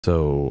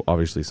So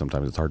obviously,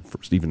 sometimes it's hard for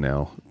even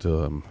now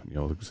to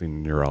see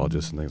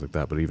neurologists and things like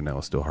that. But even now,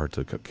 it's still hard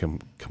to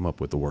come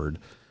up with the word.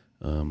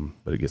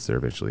 But it gets there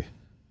eventually.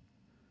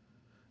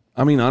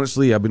 I mean,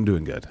 honestly, I've been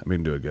doing good. I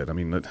mean,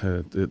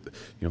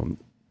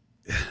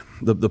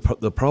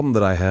 the problem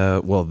that I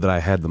have, that I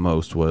had the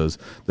most was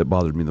that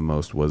bothered me the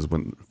most was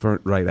when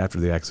right after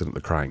the accident,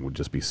 the crying would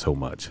just be so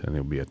much, and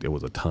it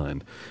was a ton,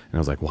 and I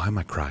was like, why am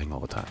I crying all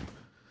the time?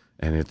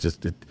 And it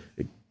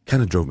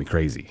kind of drove me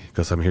crazy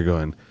because I'm here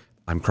going,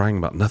 I'm crying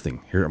about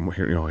nothing. Here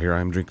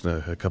I'm drinking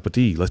a cup of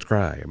tea. Let's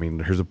cry. I mean,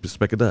 here's a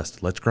speck of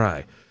dust. Let's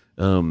cry.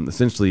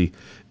 Essentially,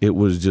 it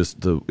was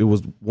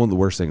one of the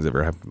worst things that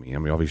ever happened to me. I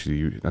mean,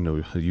 obviously, I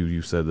know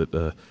you said that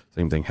the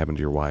same thing happened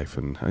to your wife,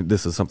 and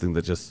this is something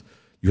that just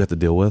you have to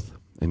deal with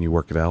and you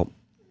work it out.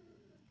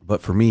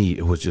 But for me,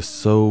 it was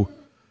so.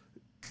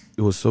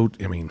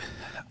 I mean,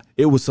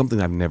 it was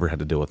something I've never had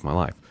to deal with in my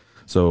life.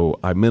 So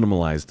I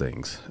minimalized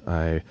things.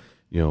 I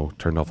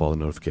turned off all the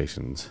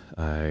notifications.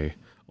 I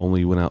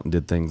only went out and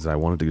did things that I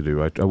wanted to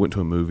do. I went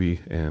to a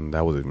movie, and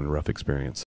that was even a rough experience.